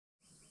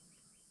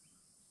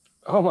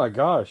Oh my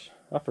gosh,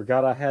 I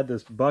forgot I had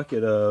this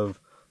bucket of,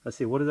 let's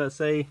see, what does that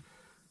say?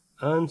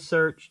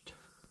 Unsearched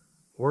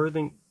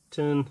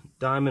Worthington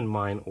Diamond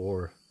Mine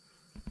Ore.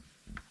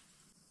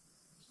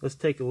 Let's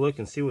take a look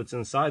and see what's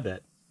inside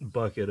that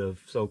bucket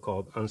of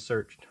so-called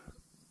unsearched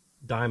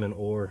diamond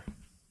ore.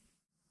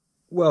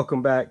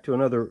 Welcome back to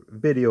another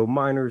video,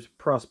 miners,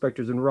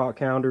 prospectors, and rock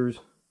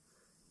hounders.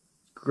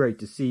 Great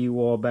to see you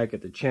all back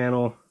at the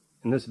channel.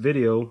 In this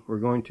video, we're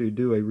going to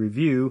do a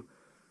review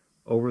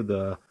over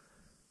the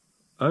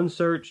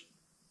Unsearched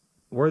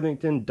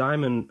Worthington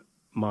Diamond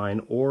Mine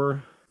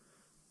Ore.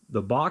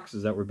 The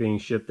boxes that were being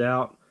shipped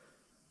out,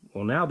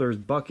 well, now there's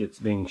buckets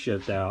being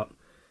shipped out.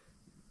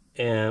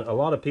 And a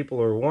lot of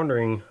people are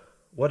wondering,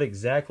 what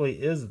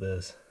exactly is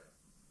this?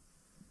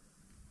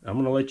 I'm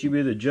going to let you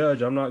be the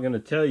judge. I'm not going to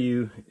tell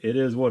you it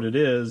is what it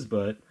is,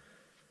 but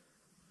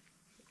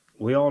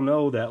we all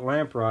know that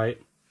lamproite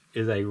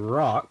is a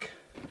rock.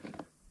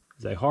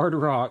 It's a hard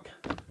rock,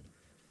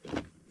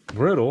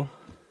 brittle,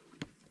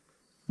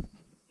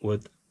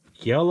 with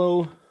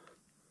yellow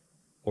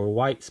or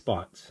white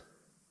spots.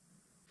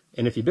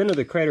 And if you've been to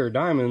the Crater of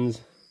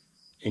Diamonds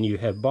and you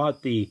have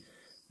bought the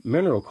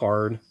mineral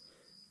card,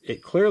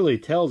 it clearly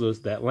tells us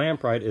that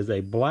lamproite is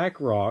a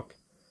black rock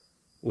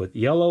with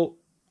yellow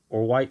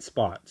or white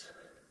spots.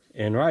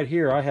 And right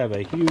here I have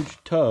a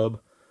huge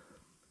tub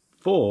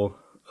full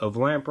of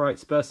lamproite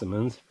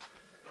specimens.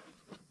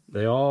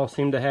 They all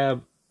seem to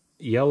have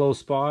yellow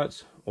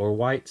spots or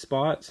white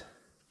spots.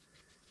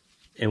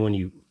 And when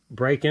you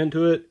break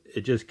into it,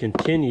 it just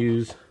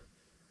continues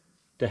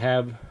to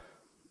have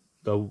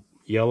the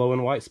yellow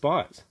and white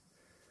spots.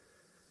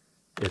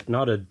 It's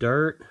not a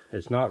dirt.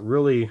 It's not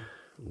really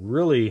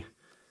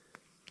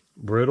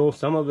brittle.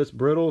 Some of it's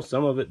brittle,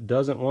 some of it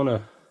doesn't want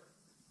to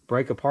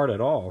break apart at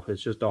all.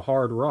 It's just a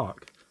hard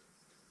rock.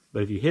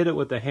 But if you hit it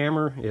with a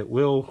hammer, it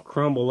will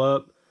crumble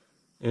up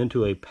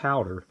into a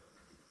powder.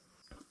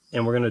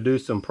 And we're going to do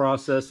some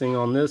processing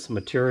on this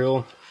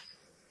material,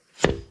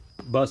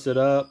 bust it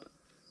up.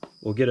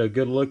 We'll get a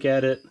good look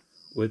at it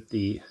with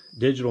the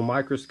digital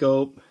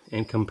microscope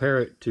and compare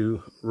it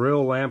to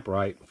real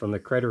lamproite from the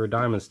Crater of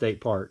Diamonds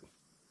State Park.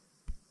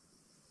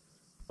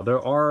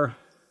 There are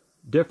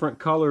different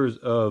colors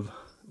of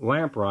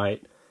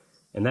lamproite,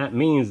 and that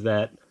means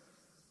that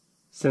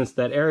since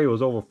that area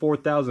was over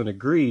 4,000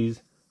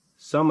 degrees,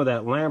 some of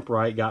that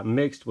lamproite got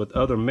mixed with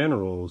other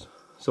minerals.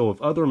 So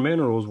if other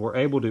minerals were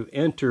able to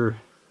enter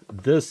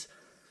this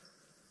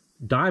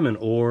diamond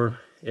ore,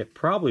 it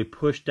probably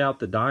pushed out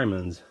the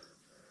diamonds.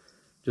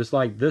 Just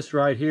like this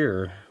right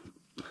here.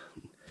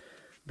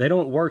 They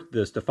don't work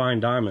this to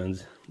find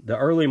diamonds. The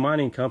early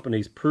mining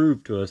companies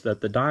proved to us that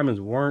the diamonds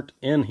weren't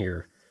in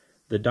here.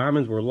 The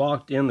diamonds were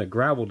locked in the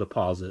gravel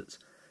deposits.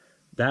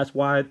 That's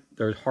why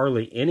there's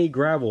hardly any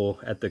gravel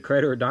at the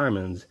Crater of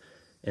Diamonds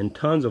and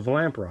tons of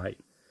lamproite.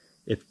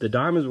 If the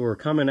diamonds were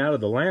coming out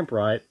of the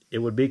lamproite, it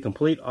would be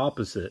complete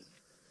opposite.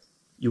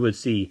 You would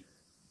see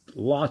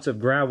lots of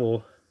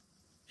gravel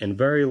and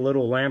very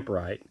little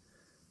lamproite.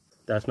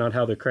 That's not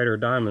how the Crater of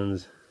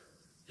Diamonds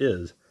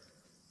is.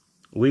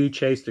 We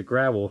chase the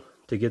gravel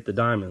to get the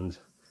diamonds,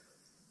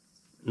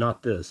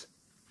 not this.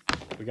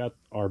 We got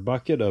our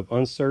bucket of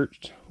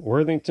unsearched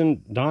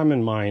Worthington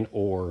Diamond Mine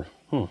Ore.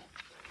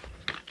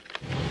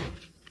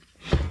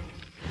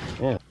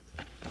 Yeah.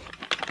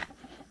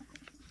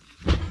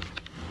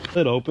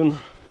 Lid open.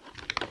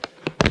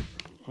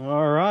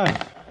 All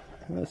right.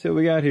 Let's see what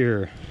we got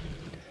here.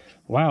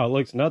 Wow, it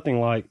looks nothing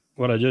like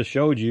what I just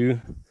showed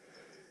you.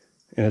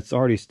 And it's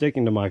already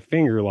sticking to my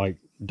finger like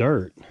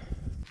dirt.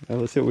 Now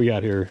let's see what we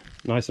got here.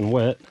 Nice and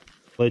wet.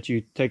 Let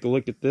you take a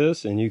look at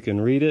this and you can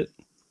read it.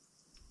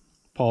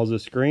 Pause the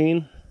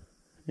screen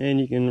and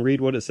you can read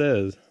what it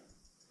says.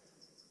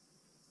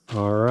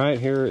 All right,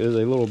 here is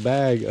a little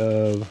bag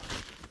of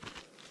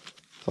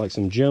like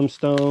some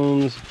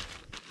gemstones.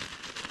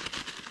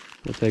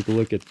 We'll take a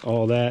look at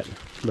all that,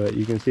 but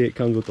you can see it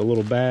comes with a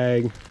little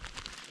bag.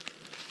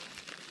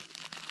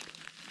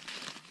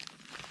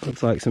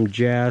 Looks like some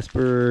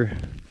jasper.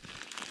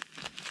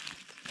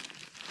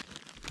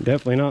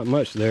 Definitely not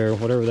much there,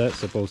 whatever that's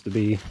supposed to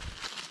be.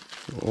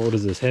 What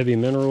is this, heavy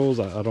minerals?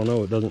 I don't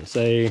know, it doesn't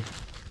say.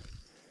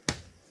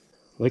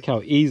 Look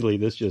how easily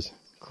this just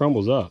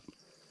crumbles up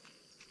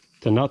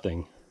to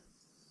nothing.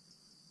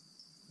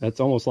 That's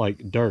almost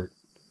like dirt.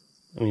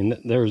 I mean,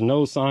 there's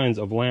no signs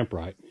of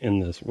lamproite in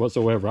this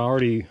whatsoever.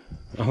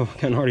 I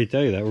can already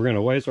tell you that. We're going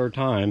to waste our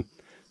time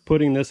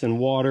putting this in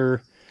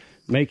water,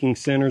 making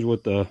centers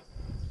with the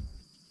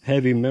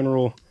heavy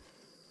mineral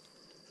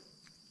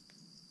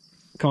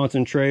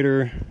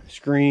concentrator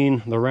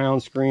screen, the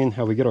round screen,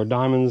 how we get our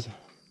diamonds.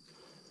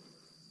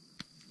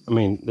 I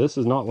mean, this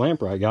is not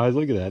lamproite, guys.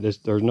 Look at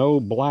that. There's no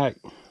black,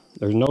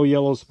 there's no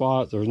yellow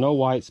spots, there's no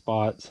white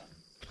spots.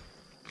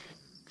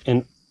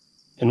 And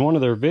in one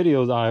of their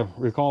videos, I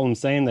recall them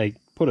saying they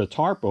put a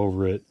tarp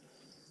over it.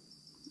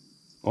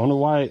 I wonder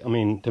why. I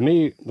mean, to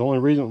me, the only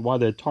reason why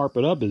they tarp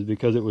it up is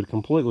because it would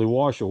completely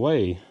wash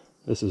away.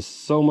 This is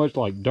so much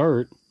like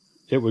dirt,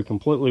 it would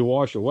completely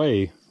wash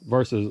away,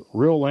 versus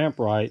real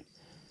lamproite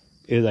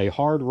is a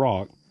hard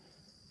rock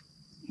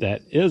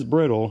that is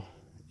brittle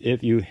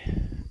if you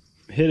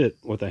hit it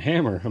with a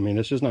hammer. I mean,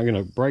 it's just not going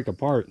to break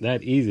apart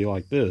that easy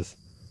like this.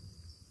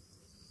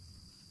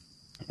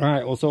 All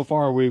right, well, so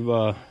far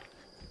we've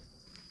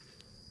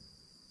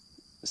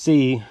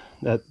see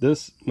that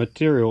this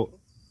material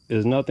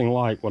is nothing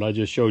like what I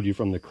just showed you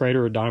from the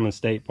Crater of Diamond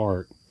State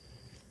Park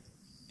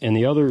and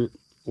the other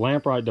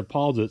lamproite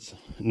deposits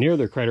near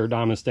the Crater of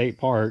Diamond State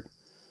Park.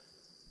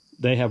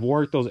 They have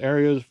worked those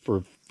areas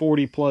for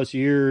 40 plus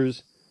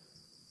years.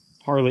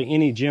 Hardly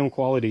any gem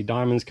quality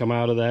diamonds come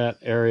out of that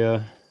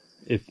area.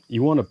 If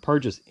you want to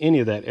purchase any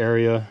of that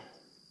area,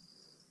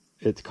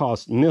 it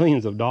costs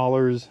millions of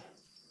dollars.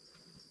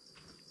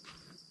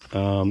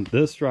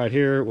 This right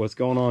here, what's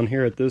going on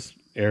here at this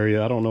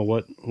area, I don't know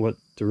what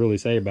to really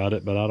say about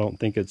it, but I don't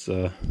think it's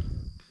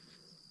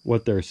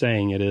what they're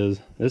saying it is.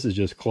 This is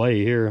just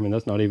clay here. I mean,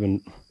 that's not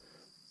even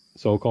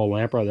so-called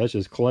lamproite, that's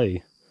just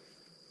clay.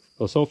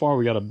 So far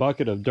we got a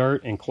bucket of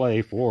dirt and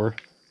clay for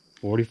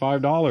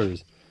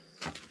 $45.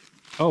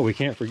 Oh, we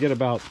can't forget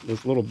about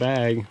this little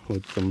bag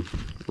with some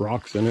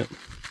rocks in it.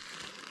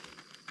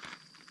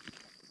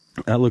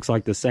 That looks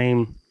like the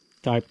same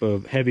type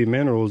of heavy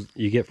minerals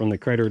you get from the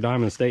Crater of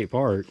Diamond State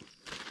Park.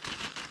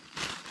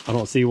 I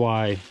don't see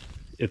why,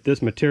 if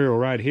this material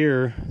right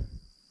here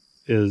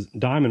is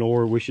diamond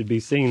ore, we should be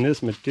seeing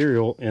this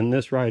material in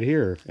this right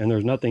here, and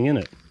there's nothing in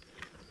it.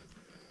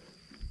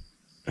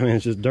 I mean,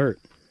 it's just dirt.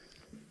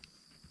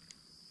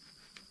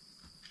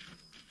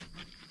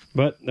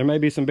 But there may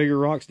be some bigger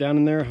rocks down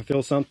in there. I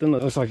feel something.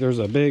 It looks like there's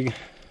a big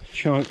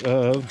chunk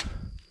of,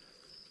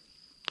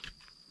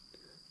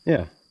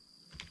 yeah,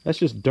 that's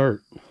just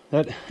dirt.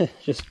 That's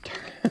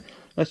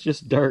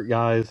just dirt,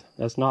 guys.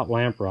 That's not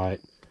lamproite.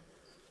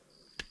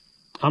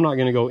 I'm not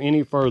going to go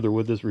any further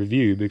with this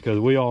review because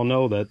we all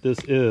know that this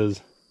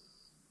is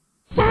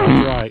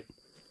lamproite,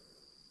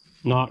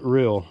 not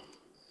real.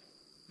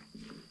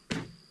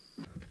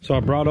 So I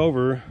brought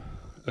over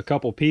a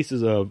couple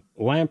pieces of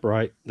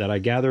lamproite that I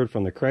gathered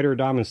from the Crater of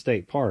Diamond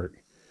State Park,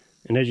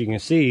 and as you can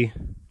see,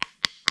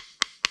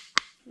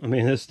 I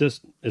mean,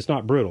 it's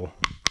not brittle.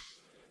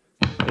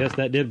 Yes,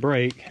 that did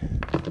break.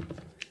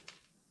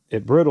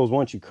 It brittles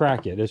once you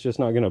crack it. It's just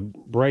not going to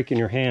break in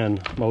your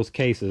hand most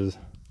cases,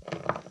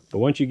 but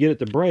once you get it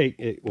to break,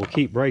 it will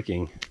keep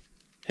breaking,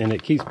 and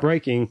it keeps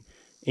breaking,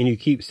 and you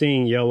keep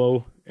seeing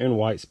yellow and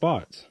white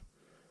spots,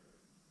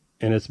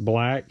 and it's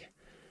black.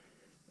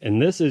 And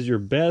this is your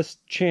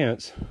best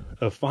chance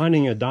of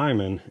finding a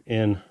diamond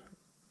in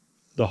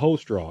the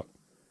host rock.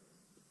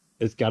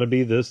 It's got to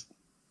be this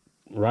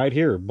right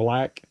here,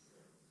 black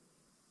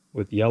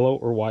with yellow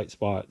or white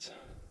spots.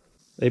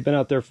 They've been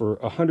out there for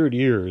 100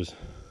 years.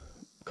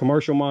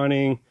 Commercial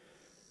mining,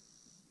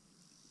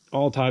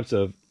 all types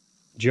of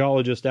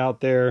geologists out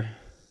there.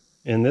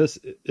 And this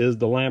is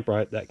the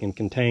lamproite that can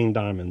contain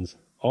diamonds.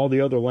 All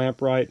the other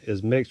lamproite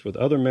is mixed with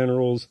other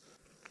minerals.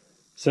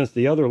 Since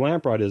the other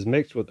lamproite is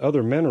mixed with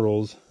other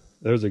minerals,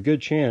 there's a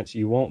good chance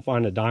you won't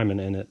find a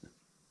diamond in it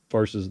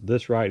versus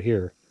this right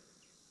here.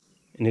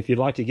 And if you'd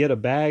like to get a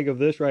bag of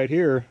this right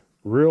here,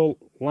 real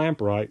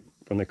lamproite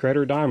from the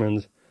Crater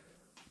Diamonds,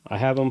 I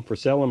have them for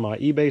sale in my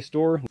eBay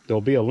store.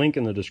 There'll be a link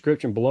in the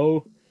description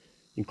below.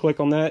 You can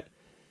click on that.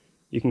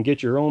 You can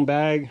get your own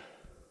bag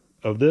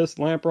of this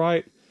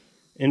lamproite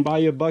and buy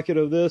you a bucket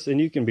of this,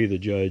 and you can be the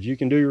judge. You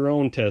can do your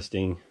own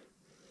testing.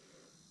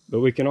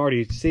 But we can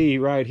already see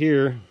right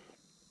here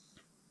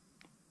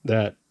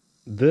that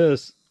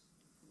this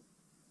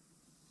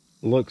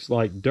looks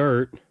like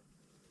dirt.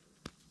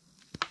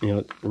 You know,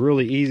 it's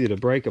really easy to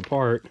break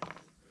apart.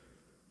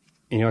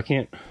 You know, I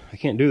can't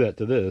do that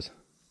to this.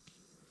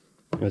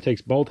 You know, it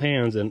takes both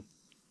hands, and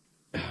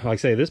like I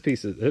say, this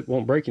piece it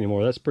won't break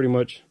anymore. That's pretty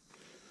much,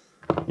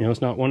 you know,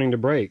 it's not wanting to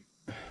break.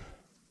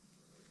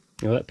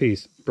 You know, that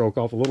piece broke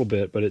off a little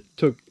bit, but it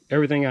took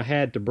everything I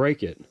had to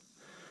break it.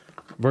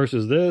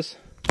 Versus this,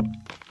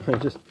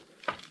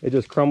 it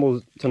just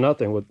crumbles to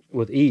nothing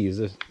with ease.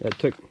 That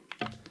took,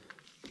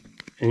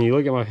 and you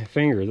look at my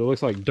fingers, it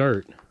looks like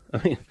dirt.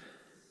 I mean,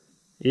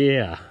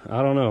 yeah,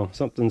 I don't know,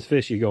 something's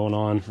fishy going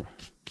on.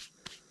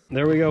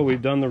 There we go,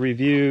 we've done the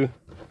review.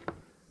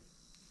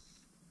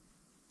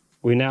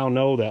 We now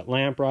know that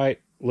lamproite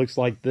looks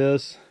like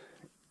this,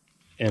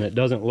 and it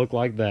doesn't look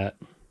like that.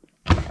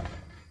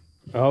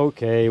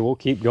 Okay, we'll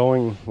keep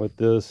going with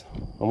this.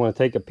 I'm going to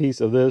take a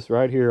piece of this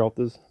right here off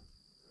this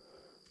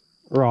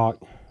rock.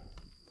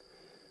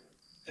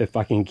 If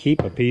I can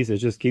keep a piece, it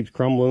just keeps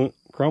crumbling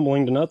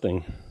to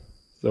nothing.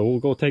 So we'll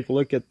go take a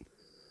look at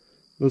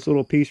this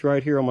little piece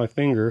right here on my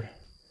finger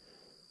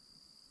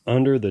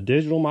under the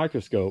digital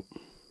microscope.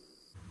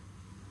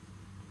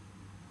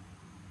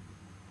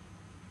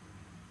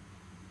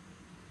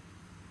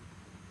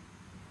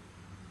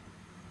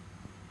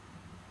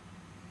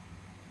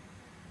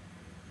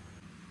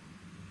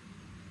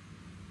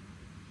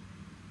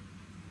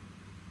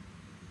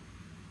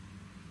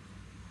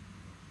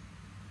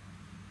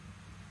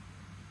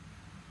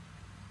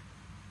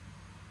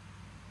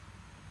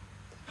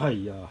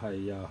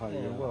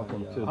 Hiya,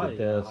 welcome to the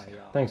desk.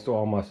 Thanks to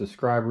all my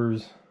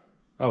subscribers.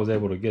 I was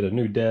able to get a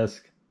new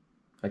desk.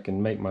 I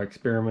can make my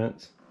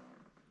experiments,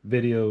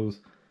 videos,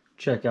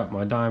 check out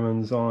my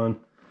diamonds on.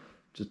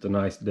 Just a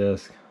nice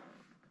desk.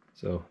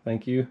 So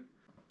thank you.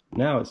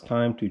 Now it's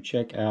time to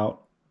check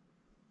out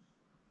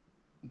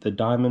the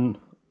diamond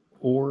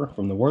ore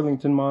from the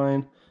Worthington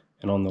mine,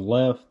 and on the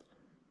left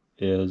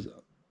is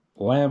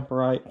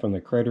Lamproite from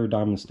the Crater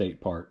Diamond State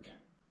Park.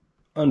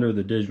 Under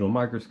the digital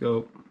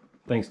microscope,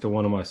 thanks to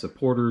one of my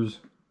supporters,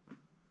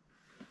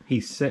 he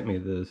sent me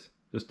this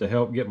just to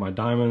help get my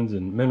diamonds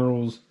and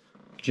minerals,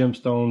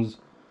 gemstones,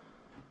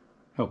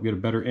 help get a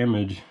better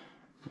image.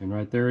 And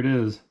right there it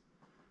is.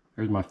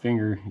 There's my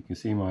finger. You can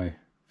see my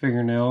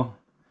fingernail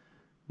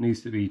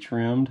needs to be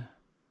trimmed,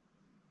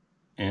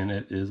 and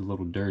it is a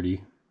little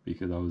dirty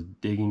because I was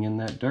digging in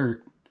that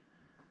dirt.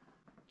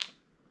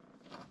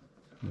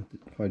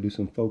 If I do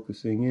some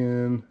focusing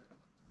in,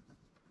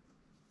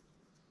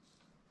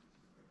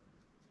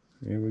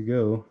 there we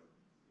go.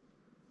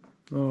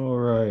 All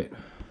right,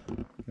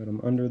 got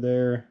them under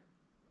there.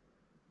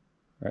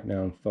 Right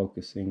now I'm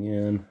focusing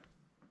in.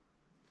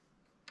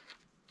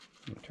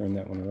 I'll turn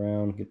that one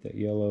around, get that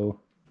yellow.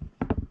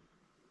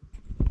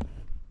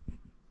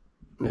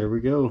 There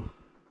we go.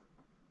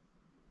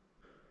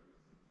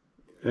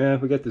 Yeah,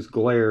 we got this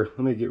glare. Let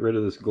me get rid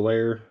of this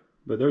glare.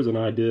 But there's an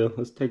idea.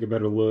 Let's take a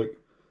better look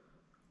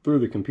through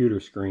the computer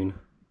screen.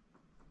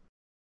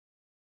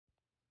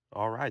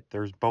 All right,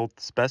 there's both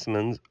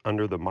specimens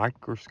under the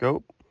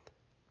microscope.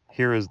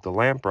 Here is the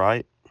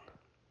lamproite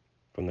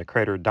from the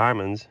Crater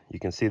Diamonds. You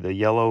can see the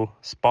yellow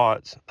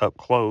spots up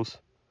close.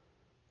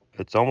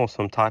 It's almost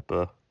some type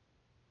of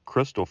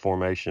crystal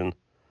formation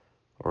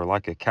or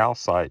like a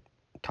calcite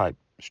type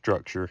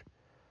structure.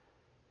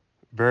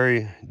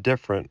 Very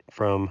different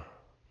from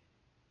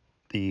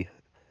the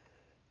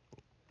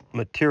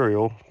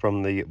material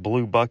from the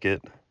blue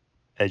bucket.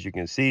 As you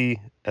can see,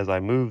 as I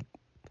move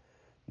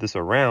this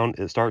around,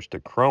 it starts to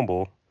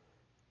crumble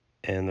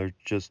and there's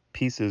just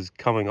pieces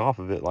coming off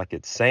of it like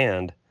it's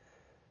sand.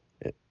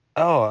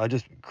 Oh, I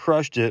just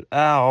crushed it.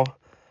 Ow.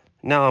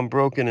 Now I'm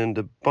broken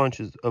into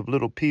bunches of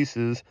little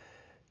pieces,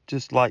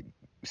 just like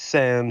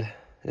sand.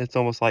 It's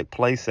almost like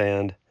play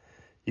sand.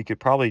 You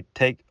could probably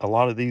take a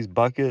lot of these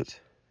buckets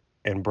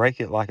and break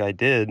it like I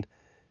did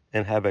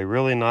and have a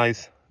really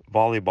nice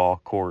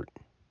volleyball court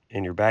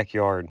in your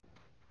backyard.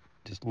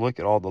 Just look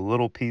at all the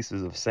little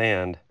pieces of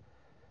sand.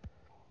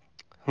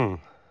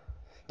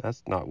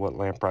 That's not what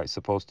lamprite's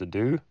supposed to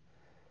do.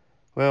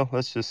 Well,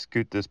 let's just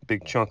scoot this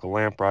big chunk of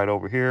lamprite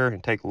over here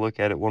and take a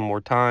look at it one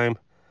more time.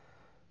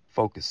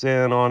 Focus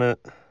in on it.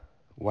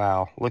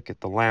 Wow, look at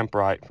the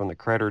lamprite from the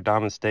Crater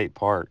Diamond State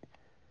Park.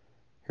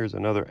 Here's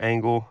another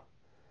angle.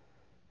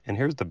 And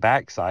here's the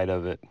back side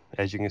of it.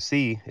 As you can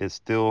see, it's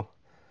still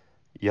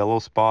yellow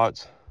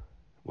spots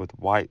with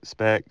white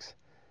specks.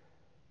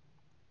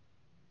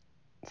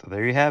 So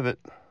there you have it.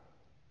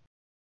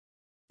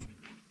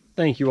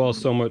 Thank you all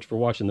so much for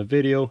watching the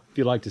video. If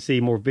you'd like to see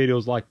more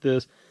videos like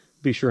this,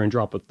 be sure and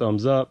drop a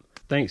thumbs up.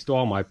 Thanks to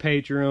all my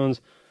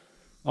Patrons,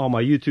 all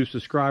my YouTube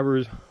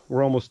subscribers.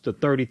 We're almost to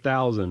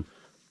 30,000.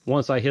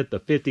 Once I hit the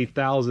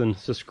 50,000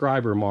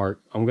 subscriber mark,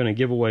 I'm going to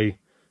give away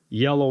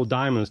yellow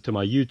diamonds to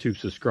my YouTube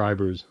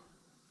subscribers.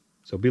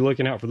 So be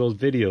looking out for those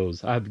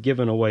videos. I've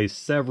given away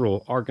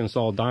several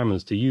Arkansas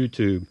diamonds to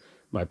YouTube,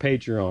 my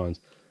Patrons.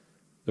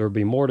 There will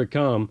be more to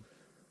come.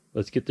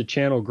 Let's get the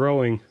channel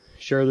growing.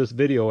 Share this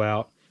video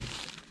out.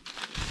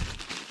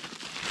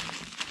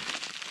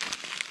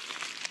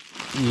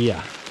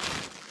 Yeah.